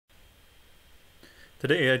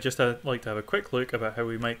Today I'd just like to have a quick look about how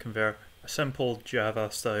we might convert a simple Java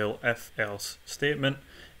style if-else statement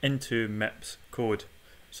into MIPS code.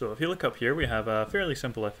 So if you look up here, we have a fairly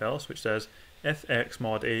simple if-else which says if x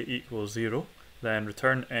mod 8 equals 0, then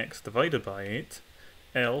return x divided by 8,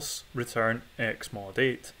 else return x mod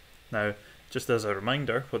 8. Now, just as a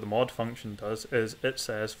reminder, what the mod function does is it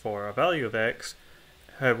says for a value of x,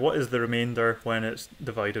 what is the remainder when it's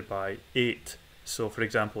divided by 8. So for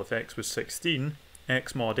example, if x was 16,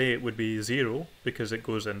 x mod 8 would be 0 because it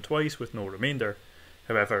goes in twice with no remainder.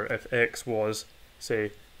 However, if x was,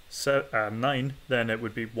 say, 9, then it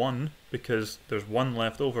would be 1 because there's 1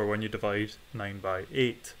 left over when you divide 9 by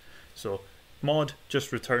 8. So mod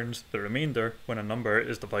just returns the remainder when a number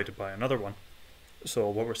is divided by another one. So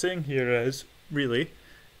what we're saying here is, really,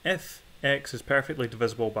 if x is perfectly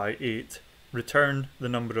divisible by 8, return the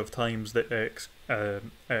number of times that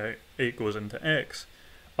 8 goes into x.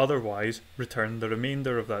 Otherwise, return the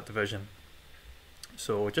remainder of that division.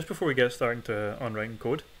 So just before we get started on writing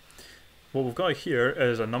code, what we've got here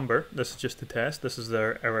is a number. This is just to test. This is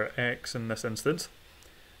our x in this instance.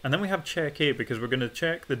 And then we have check 8 because we're going to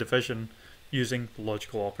check the division using the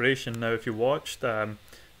logical operation. Now if you watched the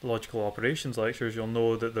logical operations lectures, you'll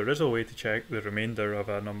know that there is a way to check the remainder of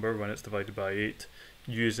a number when it's divided by 8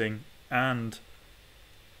 using AND.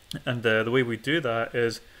 And the way we do that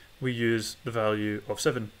is we use the value of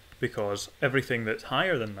 7 because everything that's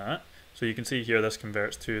higher than that, so you can see here this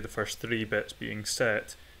converts to the first 3 bits being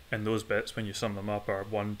set, and those bits when you sum them up are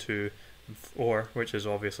 1, 2 and 4, which is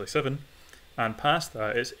obviously 7, and past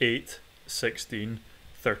that it's 8, 16,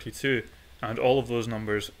 32, and all of those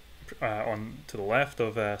numbers on to the left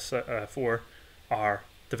of 4 are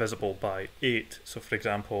divisible by 8. So for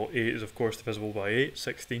example, 8 is of course divisible by 8,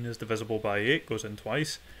 16 is divisible by 8, goes in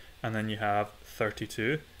twice, and then you have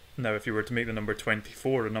 32. Now if you were to make the number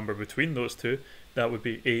 24 a number between those two, that would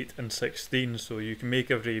be 8 and 16, so you can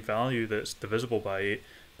make every value that's divisible by 8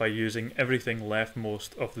 by using everything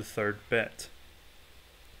leftmost of the third bit.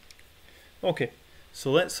 Okay,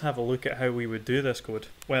 so let's have a look at how we would do this code.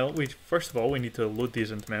 Well, first of all we need to load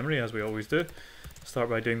these into memory as we always do. Start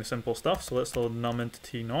by doing the simple stuff, so let's load num into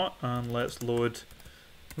t0 and let's load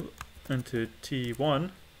into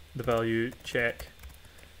t1 the value check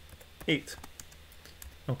 8.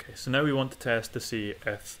 Okay, so now we want to test to see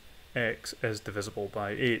if x is divisible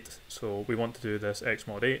by 8. So we want to do this x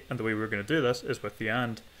mod 8, and the way we're going to do this is with the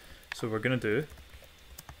AND. So we're going to do,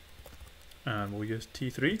 and we'll use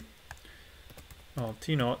t3 of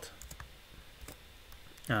t0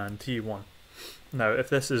 and t1. Now if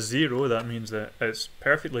this is 0, that means that it's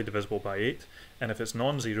perfectly divisible by 8, and if it's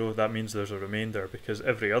non-zero, that means there's a remainder because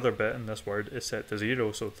every other bit in this word is set to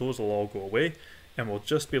 0, so those will all go away and we'll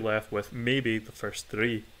just be left with maybe the first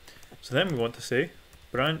 3. So then we want to say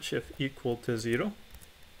branch if equal to 0,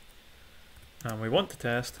 and we want to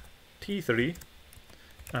test t3,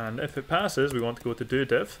 and if it passes we want to go to do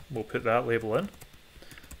div. We'll put that label in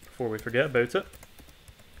before we forget about it,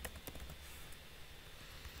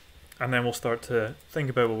 and then we'll start to think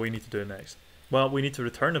about what we need to do next. Well, we need to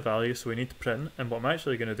return a value, so we need to print, and what I'm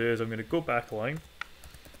actually going to do is I'm going to go back a line.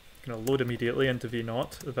 I'm going to load immediately into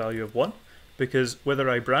v0 the value of 1, because whether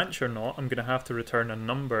I branch or not, I'm going to have to return a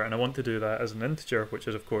number, and I want to do that as an integer, which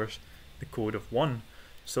is of course the code of 1.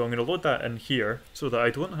 So I'm going to load that in here so that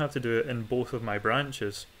I don't have to do it in both of my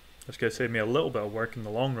branches. That's going to save me a little bit of work in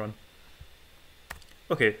the long run.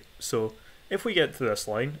 Okay, so if we get to this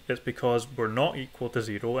line, it's because we're not equal to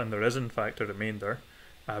 0 and there is in fact a remainder,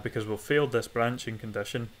 because we've failed this branching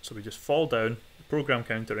condition, so we just fall down, the program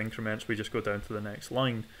counter increments, we just go down to the next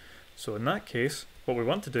line. So in that case, what we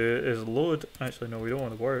want to do is load, actually no, we don't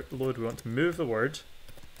want to load, we want to move the word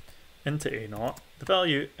into A0, the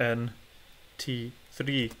value in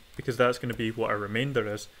T3, because that's going to be what our remainder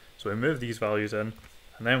is. So we move these values in,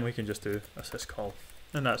 and then we can just do a syscall,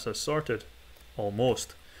 and that's us sorted,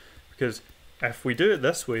 almost. Because if we do it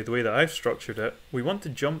this way, the way that I've structured it, we want to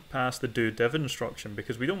jump past the do div instruction,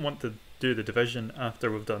 because we don't want to do the division after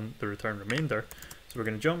we've done the return remainder. So we're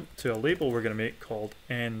going to jump to a label we're going to make called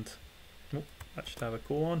end. Oh, that should have a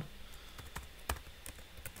colon.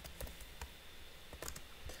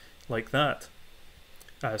 Like that.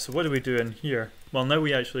 So what do we do in here? Well, now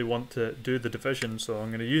we actually want to do the division, so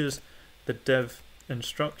I'm going to use the div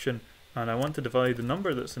instruction, and I want to divide the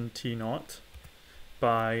number that's in t0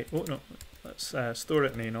 by, oh no, let's store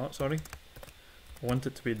it in a0, sorry. I want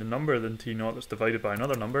it to be the number in t0 that's divided by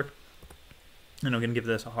another number, and I'm going to give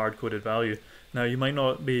this a hard-coded value. Now you might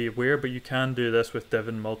not be aware, but you can do this with div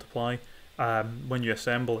and multiply. When you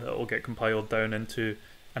assemble it, it will get compiled down into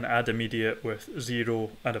an add immediate with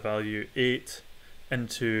 0 and a value 8,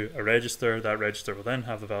 into a register. That register will then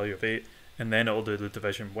have the value of 8, and then it'll do the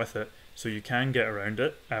division with it. So you can get around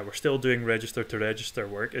it. We're still doing register to register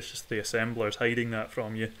work, it's just the assembler is hiding that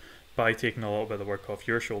from you by taking a little bit of the work off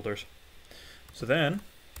your shoulders. So then,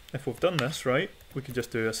 if we've done this right, we can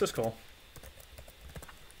just do a syscall.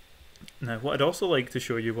 Now what I'd also like to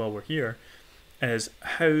show you while we're here is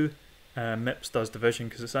how MIPS does division,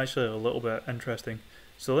 because it's actually a little bit interesting.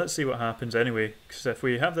 So let's see what happens anyway, because if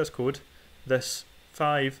we have this code, this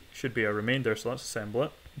 5 should be a remainder, so let's assemble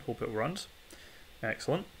it and hope it runs.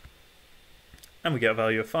 Excellent. And we get a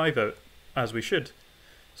value of 5 out, as we should.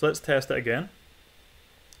 So let's test it again.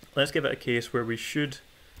 Let's give it a case where we should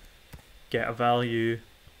get a value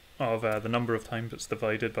of the number of times it's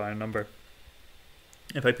divided by a number.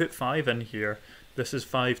 If I put 5 in here, this is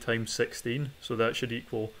 5 times 16, so that should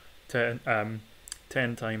equal 10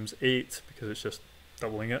 times 8, because it's just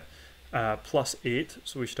doubling it, plus 8,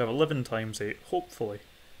 so we should have 11 times 8, hopefully.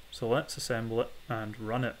 So let's assemble it and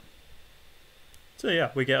run it. So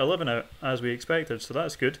yeah, we get 11 out as we expected, so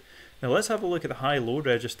that's good. Now let's have a look at the high-low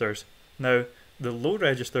registers. Now, the low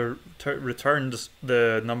register returns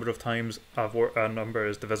the number of times a number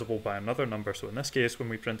is divisible by another number, so in this case, when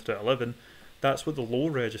we printed out 11, that's what the low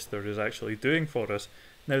register is actually doing for us.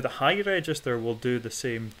 Now the high register will do the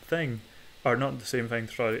same thing, or not the same thing,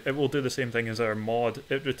 sorry, it will do the same thing as our mod,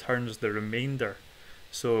 it returns the remainder.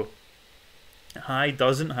 So high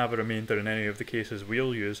doesn't have a remainder in any of the cases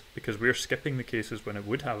we'll use, because we're skipping the cases when it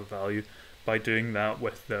would have a value by doing that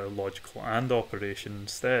with the logical AND operation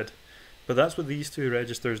instead. But that's what these two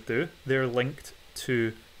registers do, they're linked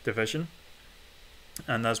to division,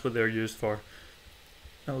 and that's what they're used for.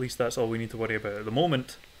 At least that's all we need to worry about at the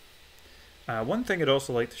moment. One thing I'd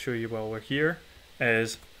also like to show you while we're here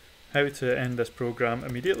is how to end this program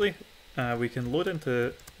immediately. We can load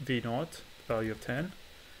into v0, value of 10,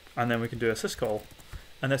 and then we can do a syscall,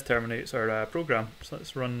 and this terminates our program. So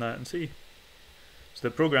let's run that and see. So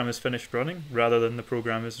the program is finished running rather than the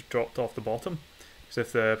program is dropped off the bottom. Because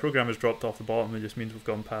if the program is dropped off the bottom, it just means we've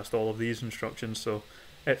gone past all of these instructions. So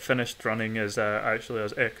it finished running is actually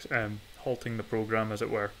as halting the program, as it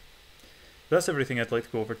were. That's everything I'd like to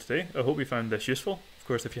go over today. I hope you found this useful. Of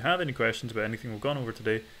course, if you have any questions about anything we've gone over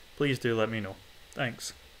today, please do let me know.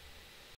 Thanks.